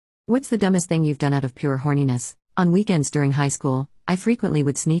What's the dumbest thing you've done out of pure horniness? On weekends during high school, I frequently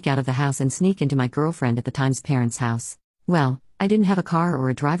would sneak out of the house and sneak into my girlfriend at the time's parents' house. Well, I didn't have a car or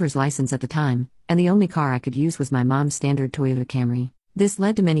a driver's license at the time, and the only car I could use was my mom's standard Toyota Camry. This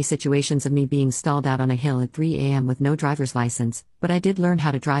led to many situations of me being stalled out on a hill at 3 a.m. with no driver's license, but I did learn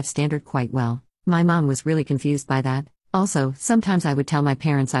how to drive standard quite well. My mom was really confused by that. Also, sometimes I would tell my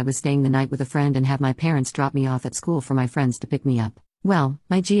parents I was staying the night with a friend and have my parents drop me off at school for my friends to pick me up. Well,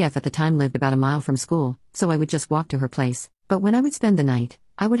 my GF at the time lived about a mile from school, so I would just walk to her place, but when I would spend the night,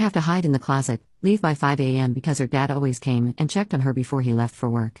 I would have to hide in the closet, leave by 5 a.m. because her dad always came and checked on her before he left for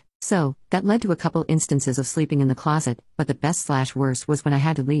work. So, that led to a couple instances of sleeping in the closet, but the best/worst was when I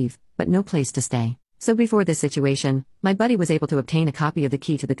had to leave, but no place to stay. So before this situation, my buddy was able to obtain a copy of the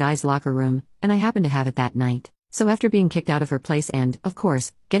key to the guy's locker room, and I happened to have it that night. So after being kicked out of her place and, of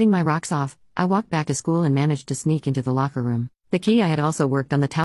course, getting my rocks off, I walked back to school and managed to sneak into the locker room. The key I had also worked on the